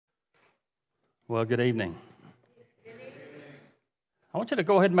Well, good evening. I want you to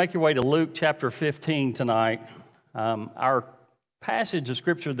go ahead and make your way to Luke chapter 15 tonight. Our passage of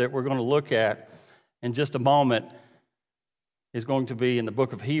Scripture that we're going to look at in just a moment is going to be in the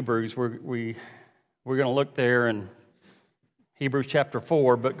book of Hebrews. We're going to look there in Hebrews chapter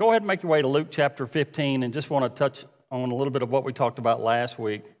 4, but go ahead and make your way to Luke chapter 15 and just want to touch on a little bit of what we talked about last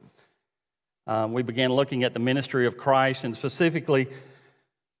week. We began looking at the ministry of Christ, and specifically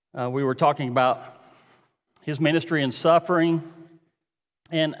we were talking about his ministry and suffering.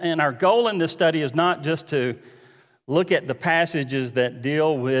 And our goal in this study is not just to look at the passages that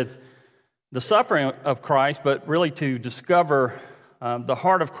deal with the suffering of Christ, but really to discover the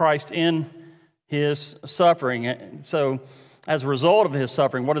heart of Christ in his suffering. And so as a result of his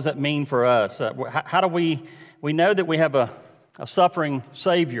suffering, what does that mean for us? How do we know that we have a suffering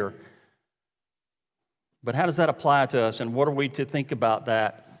Savior, but how does that apply to us, and what are we to think about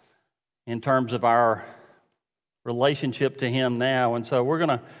that in terms of our relationship to him now? And so we're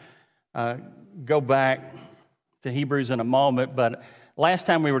going to go back to Hebrews in a moment, but last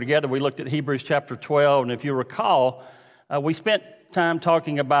time we were together, we looked at Hebrews chapter 12, and if you recall, we spent time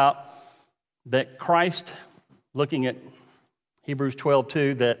talking about that Christ, looking at Hebrews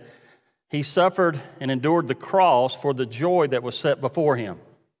 12:2, that he suffered and endured the cross for the joy that was set before him.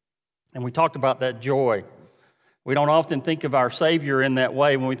 And we talked about that joy. We don't often think of our Savior in that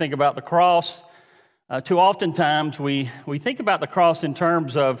way. When we think about the cross, too oftentimes we think about the cross in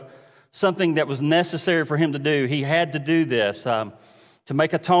terms of something that was necessary for him to do. He had to do this to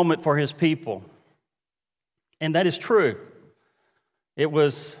make atonement for his people. And that is true. It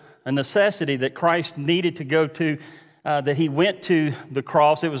was a necessity that Christ needed to go to, that he went to the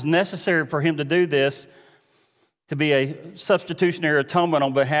cross. It was necessary for him to do this, to be a substitutionary atonement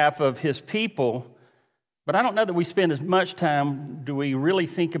on behalf of his people. But I don't know that we spend as much time, do we really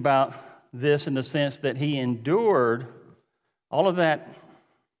think about this in the sense that he endured all of that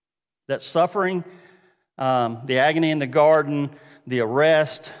suffering, the agony in the garden, the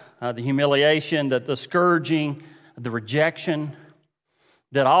arrest, the humiliation, the scourging, the rejection,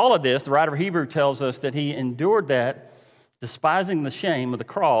 that all of this, the writer of Hebrews tells us that he endured that, despising the shame of the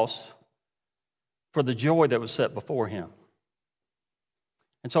cross for the joy that was set before him.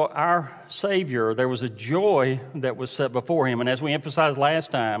 And so our Savior, there was a joy that was set before him. And as we emphasized last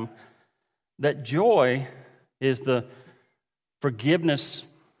time, that joy is the forgiveness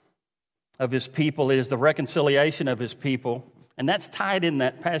of his people, is the reconciliation of his people. And that's tied in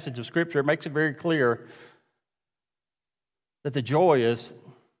that passage of Scripture. It makes it very clear that the joy is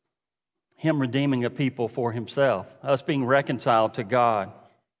him redeeming a people for himself, us being reconciled to God.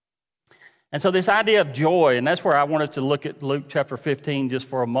 And so this idea of joy, and that's where I wanted to look at Luke chapter 15 just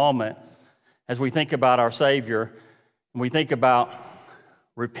for a moment as we think about our Savior, and we think about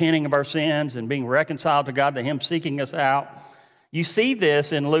repenting of our sins and being reconciled to God, to him seeking us out. You see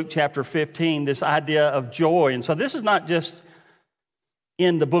this in Luke chapter 15, this idea of joy. And so this is not just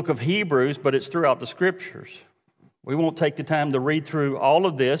in the book of Hebrews, but it's throughout the Scriptures. We won't take the time to read through all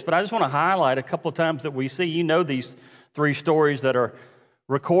of this, but I just want to highlight a couple of times that we see. You know these three stories that are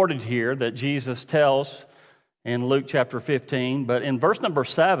recorded here that Jesus tells in Luke chapter 15. But in verse number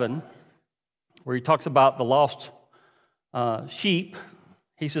 7, where he talks about the lost sheep,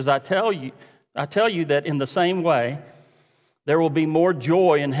 he says, I tell you that in the same way, there will be more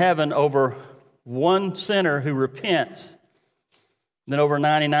joy in heaven over one sinner who repents than over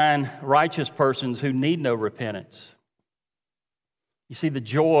 99 righteous persons who need no repentance. You see the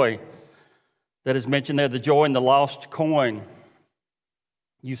joy that is mentioned there, the joy in the lost coin.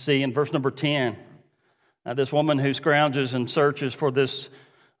 You see in verse number 10, this woman who scrounges and searches for this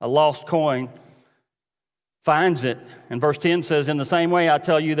lost coin finds it. And verse 10 says, in the same way, I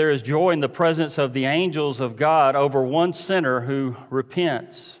tell you, there is joy in the presence of the angels of God over one sinner who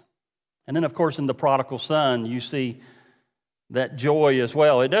repents. And then, of course, in the prodigal son, you see that joy as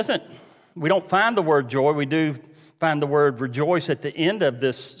well. We don't find the word joy. We do find the word rejoice at the end of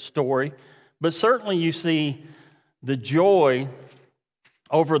this story. But certainly you see the joy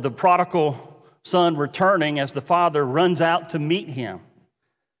over the prodigal son returning as the father runs out to meet him.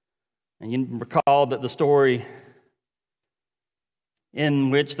 And you recall that the story in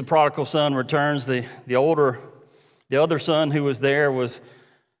which the prodigal son returns, the other son who was there was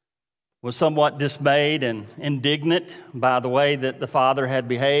somewhat dismayed and indignant by the way that the father had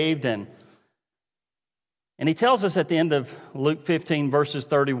behaved. And he tells us at the end of Luke 15, verses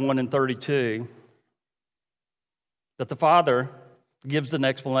 31 and 32, that the father gives an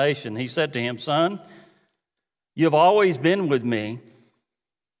explanation. He said to him, son, you have always been with me,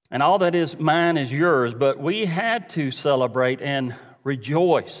 and all that is mine is yours, but we had to celebrate and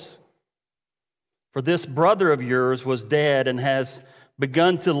rejoice For this brother of yours was dead and has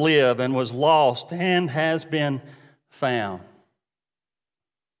begun to live, and was lost and has been found.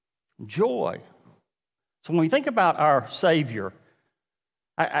 Joy. So when we think about our Savior,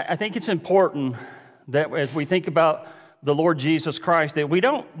 I think it's important that as we think about the Lord Jesus Christ, that we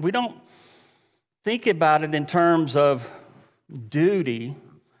don't think about it in terms of duty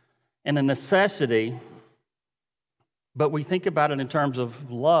and a necessity, but we think about it in terms of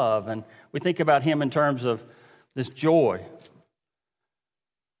love, and we think about Him in terms of this joy.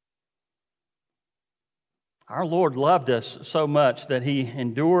 Our Lord loved us so much that He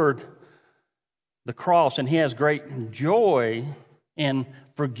endured the cross, and He has great joy in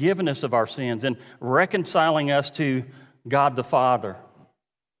forgiveness of our sins and reconciling us to God the Father.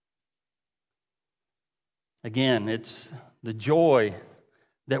 Again, it's the joy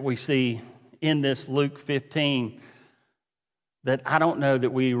that we see in this Luke 15 that I don't know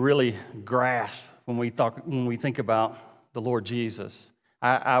that we really grasp when we think about the Lord Jesus.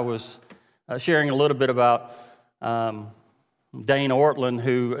 I was sharing a little bit about Dane Ortland,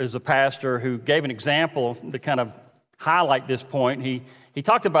 who is a pastor who gave an example to kind of highlight this point. He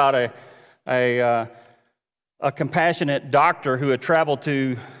talked about a compassionate doctor who had traveled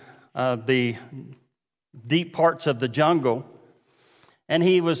to the deep parts of the jungle, and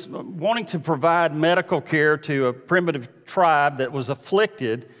he was wanting to provide medical care to a primitive tribe that was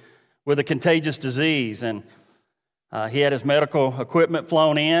afflicted with a contagious disease. And he had his medical equipment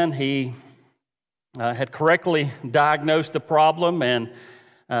flown in. He had correctly diagnosed the problem, and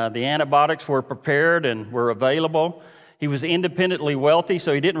the antibiotics were prepared and were available. He was independently wealthy,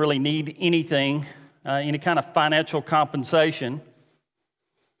 so he didn't really need anything, any kind of financial compensation.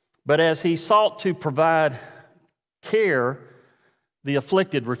 But as he sought to provide care, the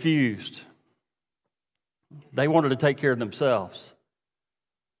afflicted refused. They wanted to take care of themselves.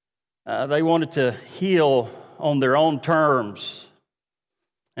 They wanted to heal on their own terms.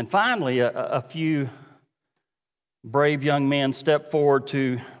 And finally, a few brave young men stepped forward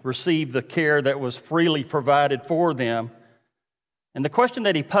to receive the care that was freely provided for them. And the question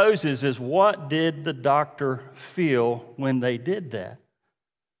that he poses is, what did the doctor feel when they did that?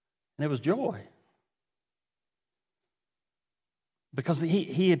 And it was joy. Because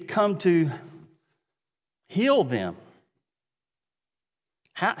he had come to heal them.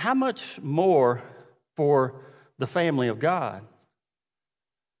 How much more for the family of God?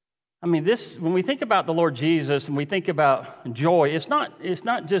 I mean, when we think about the Lord Jesus and we think about joy, it's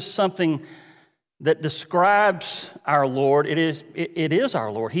not just something that describes our Lord. It is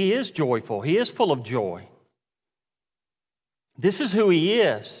our Lord. He is joyful. He is full of joy. This is who He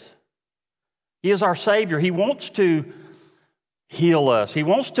is. He is our Savior. He wants to heal us. He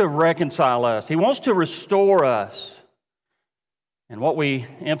wants to reconcile us. He wants to restore us. And what we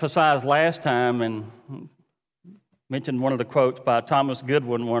emphasized last time, and mentioned one of the quotes by Thomas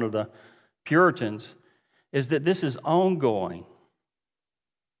Goodwin, one of the Puritans, is that this is ongoing.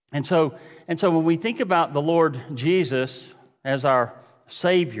 And so when we think about the Lord Jesus as our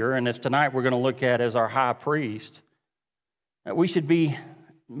Savior, and as tonight we're going to look at as our high priest, we should be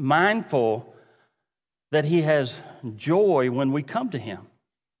mindful that He has joy when we come to Him.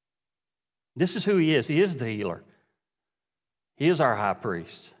 This is who He is. He is the healer. He is our high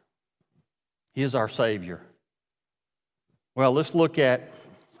priest. He is our Savior. Well, let's look at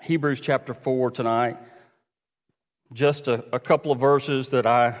Hebrews chapter 4 tonight. Just a couple of verses that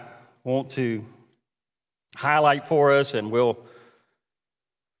I want to highlight for us, and we'll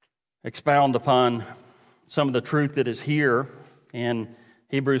expound upon some of the truth that is here in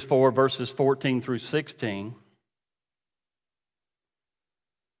Hebrews 4, verses 14 through 16.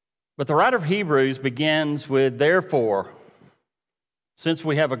 But the writer of Hebrews begins with, therefore, since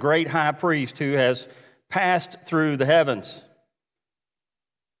we have a great high priest who has passed through the heavens,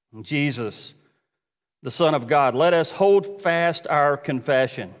 Jesus, the Son of God, let us hold fast our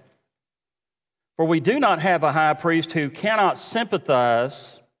confession. For we do not have a high priest who cannot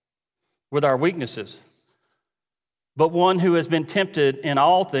sympathize with our weaknesses, but one who has been tempted in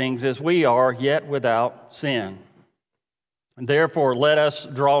all things as we are, yet without sin. And therefore, let us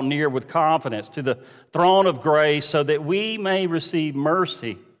draw near with confidence to the throne of grace so that we may receive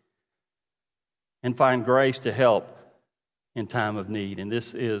mercy and find grace to help in time of need. And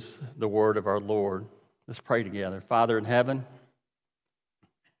this is the word of our Lord. Let's pray together. Father in heaven,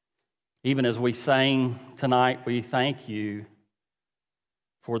 even as we sang tonight, we thank You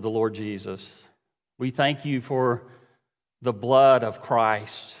for the Lord Jesus. We thank You for the blood of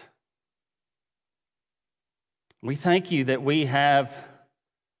Christ. We thank You that we have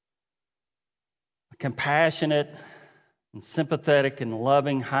a compassionate and sympathetic and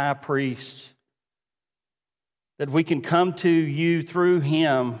loving high priest that we can come to you through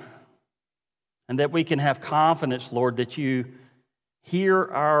him, and that we can have confidence, Lord, that you hear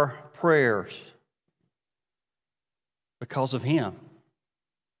our prayers because of him.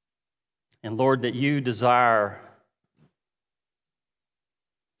 And Lord, that you desire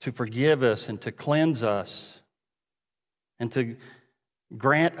to forgive us and to cleanse us and to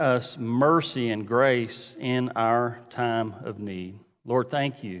grant us mercy and grace in our time of need. Lord,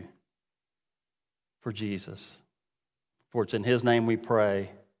 thank you for Jesus. For it's in his name we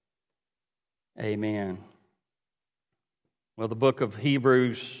pray. Amen. Well, the book of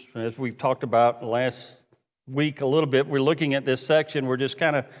Hebrews, as we've talked about last week a little bit, we're looking at this section. We're just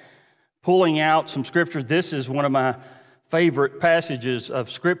kind of pulling out some scriptures. This is one of my favorite passages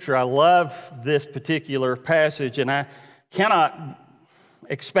of Scripture. I love this particular passage, and I cannot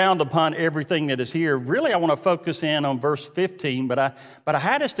expound upon everything that is here. Really, I want to focus in on verse 15, but I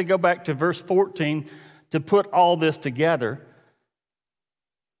had us to go back to verse 14 to put all this together.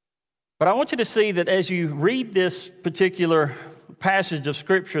 But I want you to see that as you read this particular passage of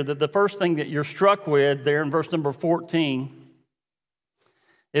Scripture, that the first thing that you're struck with there in verse number 14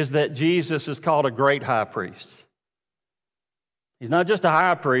 is that Jesus is called a great high priest. He's not just a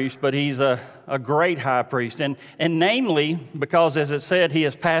high priest, but he's a great high priest. And namely, because as it said, he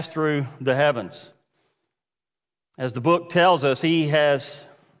has passed through the heavens. As the book tells us, he has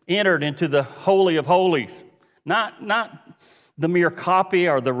entered into the Holy of Holies. Not the mere copy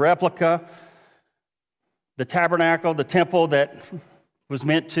or the replica, the tabernacle, the temple that was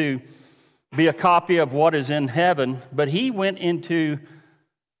meant to be a copy of what is in heaven, but he went into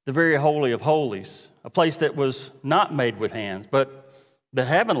the very Holy of Holies, a place that was not made with hands, but the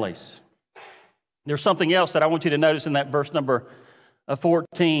heavenlies. There's something else that I want you to notice in that verse number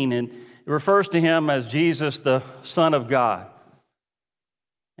 14, and it refers to him as Jesus, the Son of God.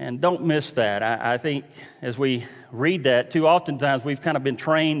 And don't miss that. I think as we read that, too oftentimes we've kind of been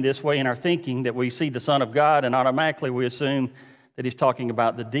trained this way in our thinking that we see the Son of God and automatically we assume that he's talking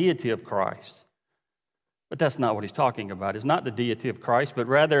about the deity of Christ. But that's not what he's talking about. It's not the deity of Christ, but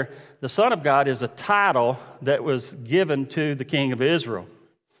rather the Son of God is a title that was given to the King of Israel.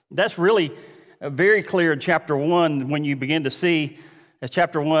 That's really very clear in chapter 1 when you begin to see, as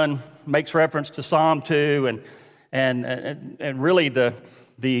chapter 1 makes reference to Psalm 2 and really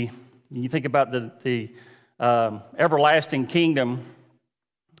you think about the everlasting kingdom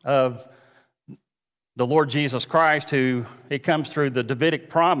of the Lord Jesus Christ, who it comes through the Davidic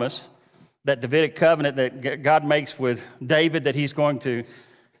promise, that Davidic covenant that God makes with David, that he's going to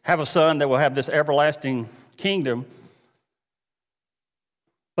have a son that will have this everlasting kingdom.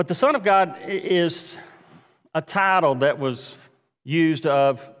 But the Son of God is a title that was used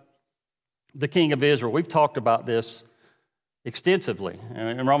of the King of Israel. We've talked about this extensively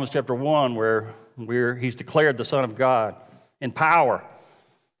in Romans chapter 1, where he's declared the Son of God in power.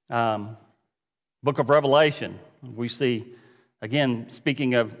 Book of Revelation, we see, again,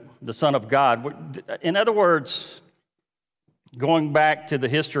 speaking of the Son of God. In other words, going back to the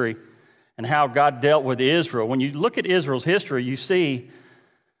history and how God dealt with Israel, when you look at Israel's history, you see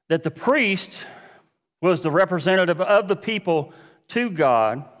that the priest was the representative of the people to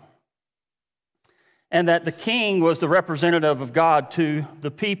God, and that the king was the representative of God to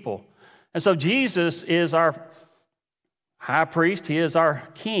the people. And so Jesus is our high priest. He is our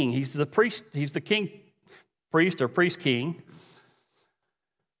king. He's the priest. He's the king priest or priest king.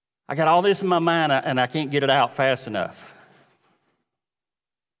 I got all this in my mind, and I can't get it out fast enough.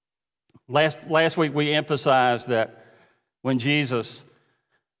 Last week, we emphasized that when Jesus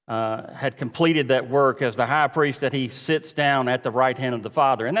had completed that work as the high priest, that he sits down at the right hand of the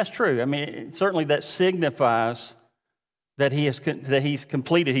Father. And that's true. I mean, certainly that signifies that he's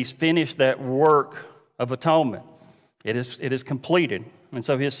completed, he's finished that work of atonement. It is completed. And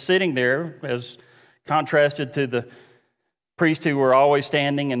so he's sitting there, as contrasted to the priests who were always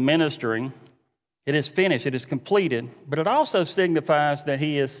standing and ministering. It is finished, it is completed, but it also signifies that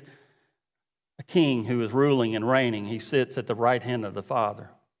he is a king who is ruling and reigning. He sits at the right hand of the Father.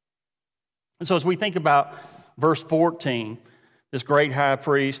 And so as we think about verse 14, this great high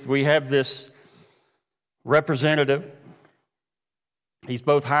priest, we have this representative. He's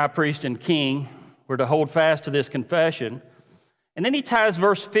both high priest and king. We're to hold fast to this confession. And then he ties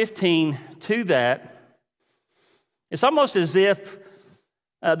verse 15 to that. It's almost as if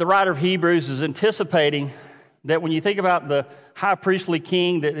the writer of Hebrews is anticipating that when you think about the high priestly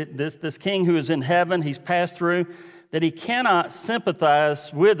king, that this king who is in heaven, he's passed through, that he cannot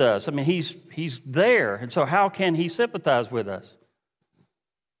sympathize with us. I mean, he's there, and so how can he sympathize with us?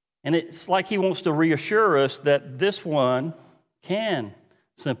 And it's like he wants to reassure us that this one can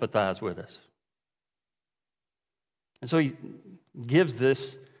sympathize with us. And so he gives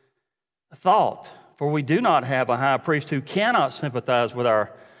this thought. For we do not have a high priest who cannot sympathize with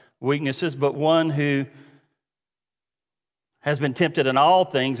our weaknesses, but one who has been tempted in all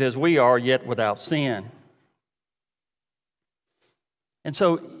things as we are, yet without sin. And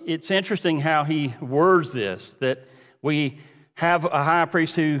so it's interesting how he words this, that we have a high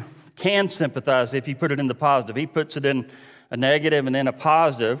priest who can sympathize if you put it in the positive. He puts it in a negative and then a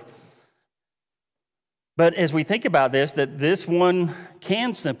positive. But as we think about this, that this one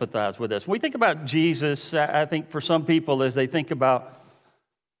can sympathize with us. When we think about Jesus, I think for some people, as they think about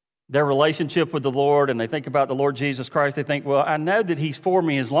their relationship with the Lord and they think about the Lord Jesus Christ, they think, well, I know that he's for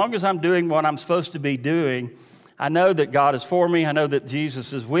me. As long as I'm doing what I'm supposed to be doing, I know that God is for me. I know that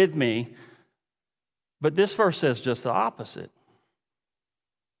Jesus is with me. But this verse says just the opposite.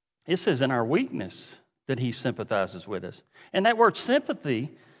 It says in our weakness that he sympathizes with us. And that word sympathy,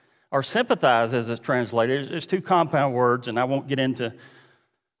 or sympathize as it's translated, is two compound words, and I won't get into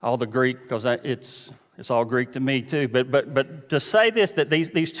all the Greek because it's all Greek to me too. But to say this, that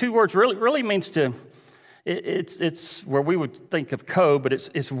these two words really means to, it's where we would think of but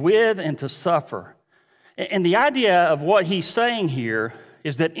it's with and to suffer. And the idea of what he's saying here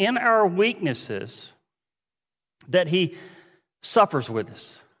is that in our weaknesses, that he suffers with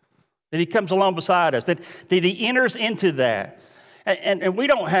us, that he comes along beside us, that he enters into that. And we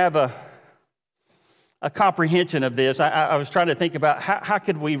don't have a comprehension of this. I was trying to think about how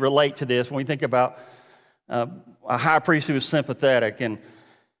could we relate to this when we think about a high priest who is sympathetic. And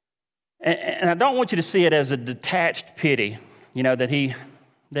I don't want you to see it as a detached pity, that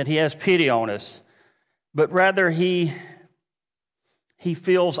he has pity on us, but rather he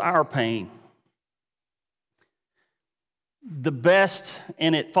feels our pain. The best,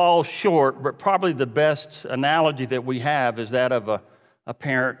 and it falls short, but probably the best analogy that we have is that of a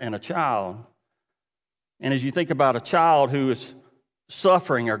parent and a child. And as you think about a child who is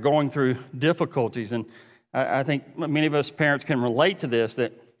suffering or going through difficulties, and I think many of us parents can relate to this,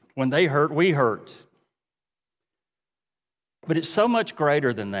 that when they hurt, we hurt. But it's so much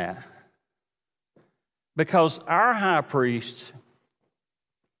greater than that. Because our high priest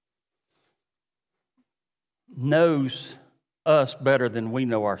knows us better than we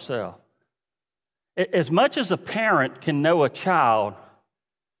know ourselves. As much as a parent can know a child,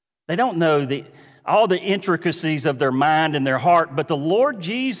 they don't know all the intricacies of their mind and their heart, but the Lord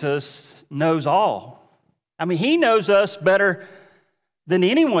Jesus knows all. I mean, he knows us better than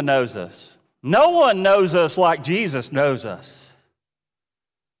anyone knows us. No one knows us like Jesus knows us.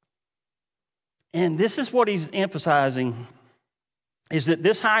 And this is what he's emphasizing, is that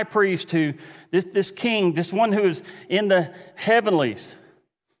this high priest this king, this one who is in the heavenlies,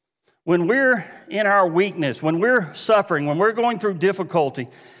 when we're in our weakness, when we're suffering, when we're going through difficulty,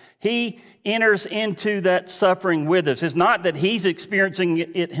 he enters into that suffering with us. It's not that he's experiencing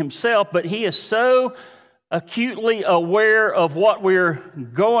it himself, but he is so acutely aware of what we're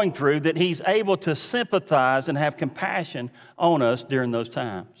going through that he's able to sympathize and have compassion on us during those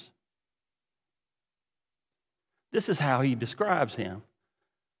times. This is how he describes him.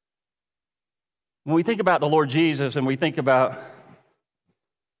 When we think about the Lord Jesus and we think about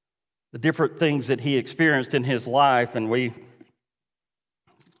the different things that he experienced in his life, and we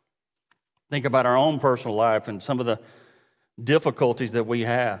think about our own personal life and some of the difficulties that we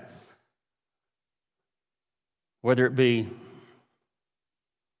have, whether it be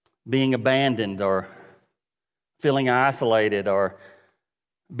being abandoned or feeling isolated or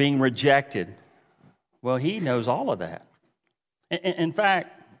being rejected, well, he knows all of that. In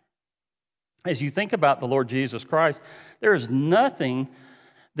fact, as you think about the Lord Jesus Christ, there is nothing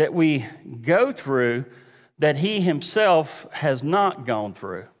that we go through that he himself has not gone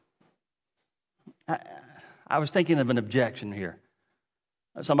through. I was thinking of an objection here.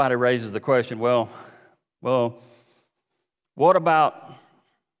 Somebody raises the question, well, what about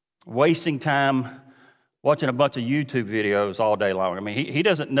wasting time watching a bunch of YouTube videos all day long? I mean, he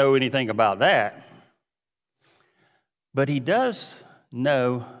doesn't know anything about that. But he does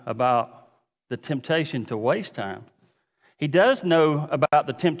know about the temptation to waste time. He does know about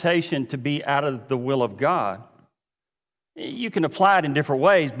the temptation to be out of the will of God. You can apply it in different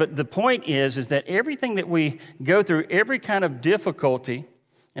ways, but the point is that everything that we go through, every kind of difficulty,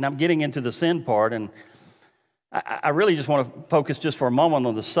 and I'm getting into the sin part, and I really just want to focus just for a moment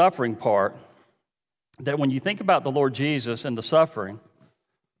on the suffering part, that when you think about the Lord Jesus and the suffering,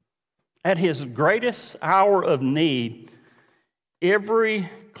 at his greatest hour of need, every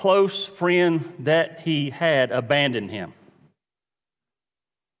close friend that he had abandoned him.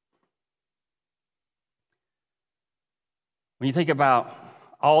 When you think about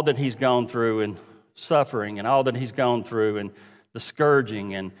all that he's gone through and suffering and all that he's gone through, and the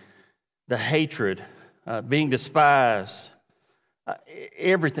scourging and the hatred, being despised,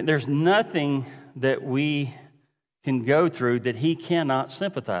 everything. There's nothing that we can go through that he cannot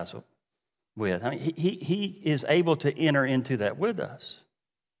sympathize with. I mean, he is able to enter into that with us.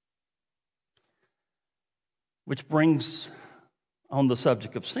 Which brings on the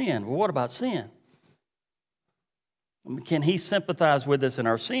subject of sin. Well, what about sin? I mean, can he sympathize with us in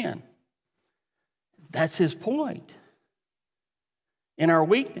our sin? That's his point. In our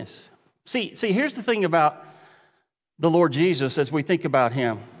weakness. See, here's the thing about the Lord Jesus as we think about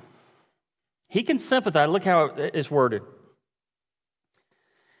him. He can sympathize. Look how it's worded.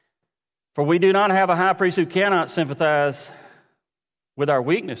 For we do not have a high priest who cannot sympathize with our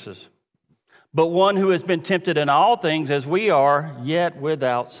weaknesses, but one who has been tempted in all things as we are, yet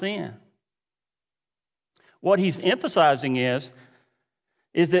without sin. What he's emphasizing is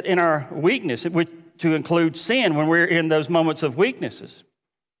that in our weakness, to include sin when we're in those moments of weaknesses,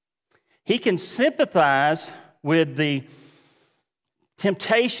 he can sympathize with the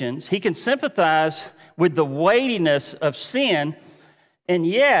temptations. He can sympathize with the weightiness of sin, and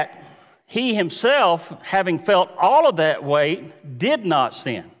yet he himself, having felt all of that weight, did not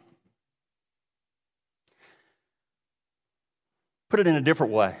sin. Put it in a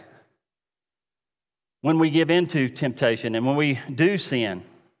different way. When we give into temptation and when we do sin,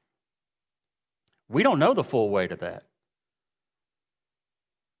 we don't know the full weight of that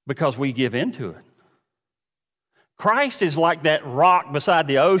because we give into it. Christ is like that rock beside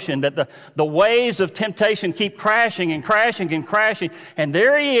the ocean that the waves of temptation keep crashing and crashing and crashing, and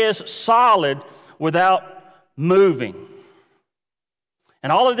there he is, solid, without moving.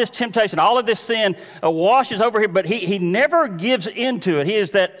 And all of this temptation, all of this sin washes over him, but he never gives into it. He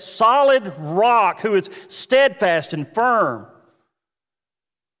is that solid rock who is steadfast and firm.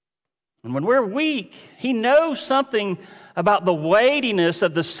 And when we're weak, he knows something about the weightiness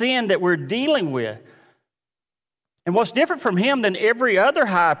of the sin that we're dealing with. And what's different from him than every other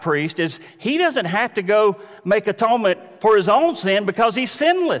high priest is he doesn't have to go make atonement for his own sin because he's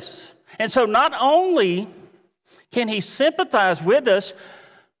sinless. And so not only can he sympathize with us,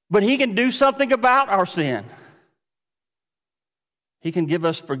 but he can do something about our sin. He can give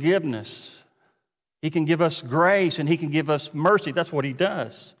us forgiveness. He can give us grace, and he can give us mercy. That's what he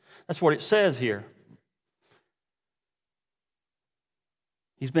does. That's what it says here.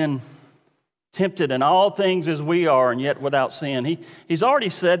 He's been tempted in all things as we are, and yet without sin. He's already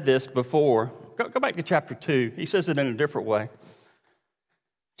said this before. Go back to chapter 2. He says it in a different way.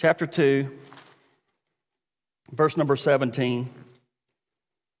 Chapter 2, verse number 17.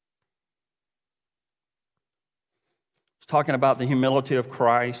 It's talking about the humility of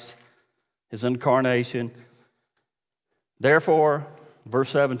Christ, his incarnation. Therefore, verse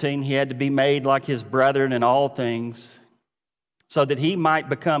 17, he had to be made like his brethren in all things, so that he might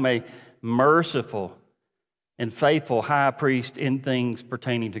become a merciful and faithful high priest in things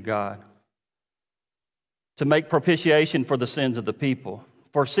pertaining to God, to make propitiation for the sins of the people.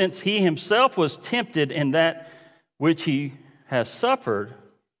 For since he himself was tempted in that which he has suffered,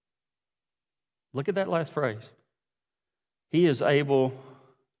 look at that last phrase, he is able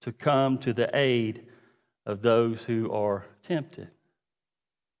to come to the aid of those who are tempted.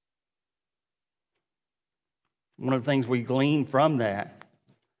 One of the things we glean from that,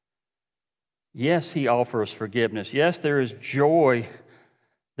 yes, he offers forgiveness. Yes, there is joy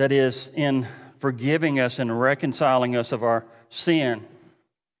that is in forgiving us and reconciling us of our sin.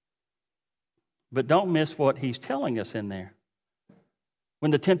 But don't miss what he's telling us in there.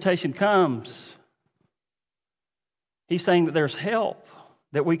 When the temptation comes, he's saying that there's help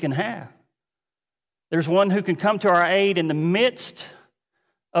that we can have. There's one who can come to our aid in the midst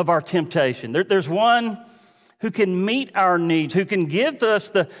of our temptation. There's one who can meet our needs, who can give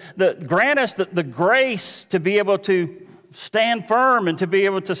us grant us the grace to be able to stand firm and to be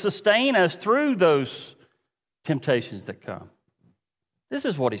able to sustain us through those temptations that come. This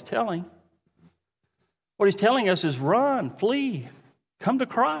is what he's telling. What he's telling us is run, flee, come to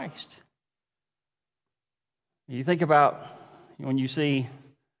Christ. You think about when you see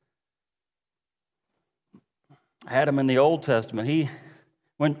Adam in the Old Testament,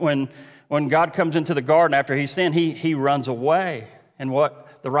 when God comes into the garden after he sinned, he runs away. And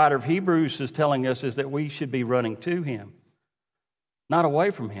what the writer of Hebrews is telling us is that we should be running to him, not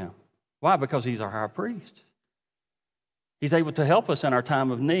away from him. Why? Because he's our high priest. He's able to help us in our time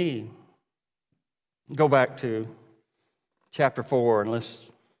of need. Go back to chapter 4 and let's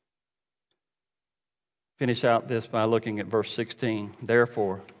finish out this by looking at verse 16.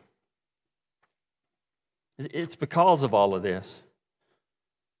 Therefore, it's because of all of this.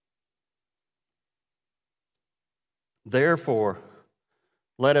 Therefore,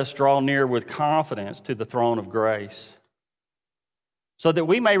 let us draw near with confidence to the throne of grace, so that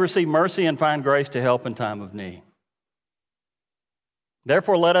we may receive mercy and find grace to help in time of need.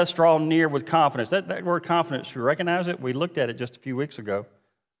 Therefore, let us draw near with confidence. That word confidence, you recognize it? We looked at it just a few weeks ago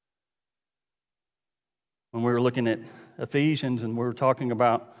when we were looking at Ephesians and we were talking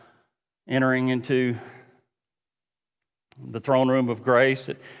about entering into the throne room of grace.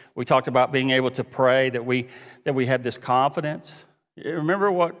 We talked about being able to pray, that we have this confidence.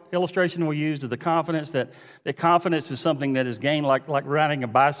 Remember what illustration we used of the confidence? That confidence is something that is gained like riding a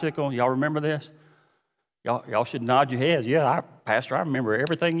bicycle. Y'all remember this? Y'all should nod your heads. Yeah, Pastor, I remember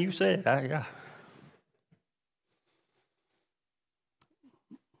everything you said.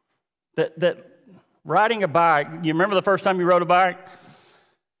 That riding a bike, you remember the first time you rode a bike?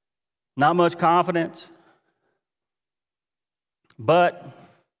 Not much confidence. But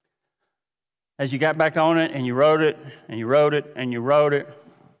as you got back on it and you rode it and you rode it and you rode it,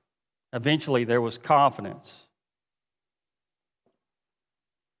 eventually there was confidence.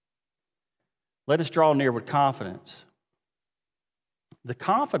 Let us draw near with confidence. The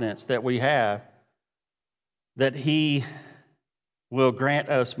confidence that we have that He will grant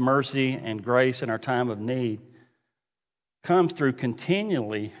us mercy and grace in our time of need comes through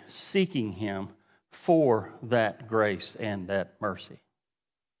continually seeking Him for that grace and that mercy.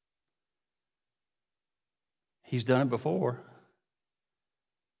 He's done it before.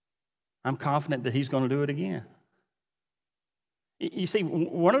 I'm confident that He's going to do it again. You see,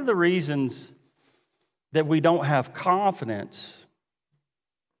 one of the reasons that we don't have confidence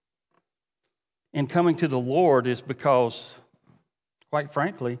in coming to the Lord is because, quite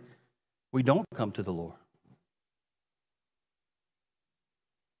frankly, we don't come to the Lord.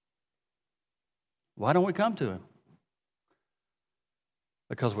 Why don't we come to Him?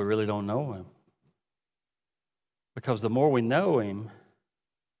 Because we really don't know Him. Because the more we know Him,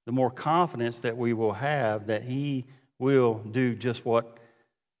 the more confidence that we will have that He will do just what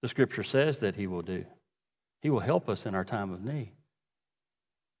the Scripture says that He will do. He will help us in our time of need.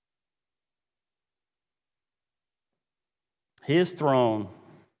 His throne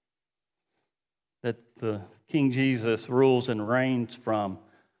that the King Jesus rules and reigns from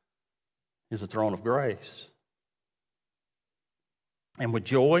is a throne of grace. And with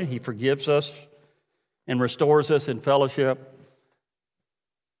joy, He forgives us and restores us in fellowship.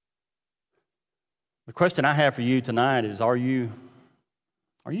 The question I have for you tonight is, are you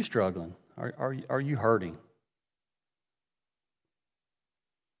struggling? Are you hurting?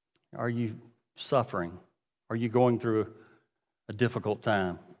 Are you suffering? Are you going through a difficult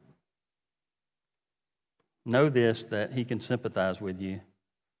time? Know this, that He can sympathize with you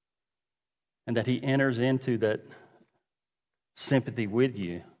and that He enters into that sympathy with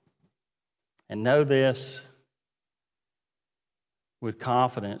you. And know this with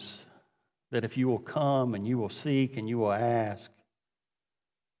confidence, that if you will come and you will seek and you will ask,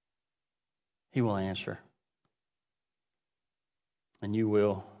 He will answer. And you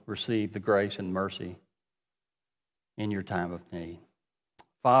will receive the grace and mercy in your time of need.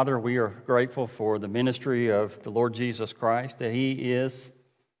 Father, we are grateful for the ministry of the Lord Jesus Christ, that He is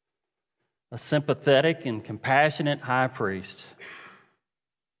a sympathetic and compassionate high priest.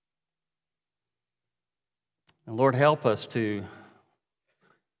 And Lord, help us to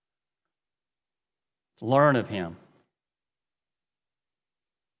learn of Him,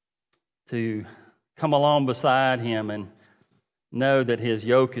 to come along beside Him and know that His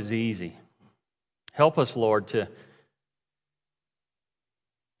yoke is easy. Help us, Lord, to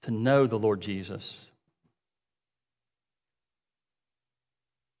know the Lord Jesus.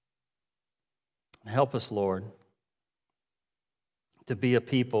 Help us, Lord, to be a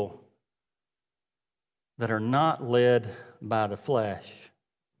people that are not led by the flesh,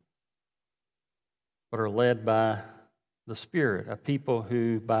 but are led by the Spirit, a people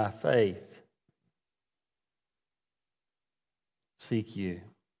who, by faith, seek You.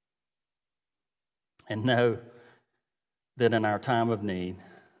 And know that in our time of need,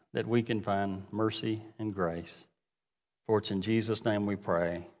 that we can find mercy and grace. For it's in Jesus' name we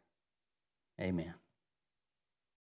pray. Amen.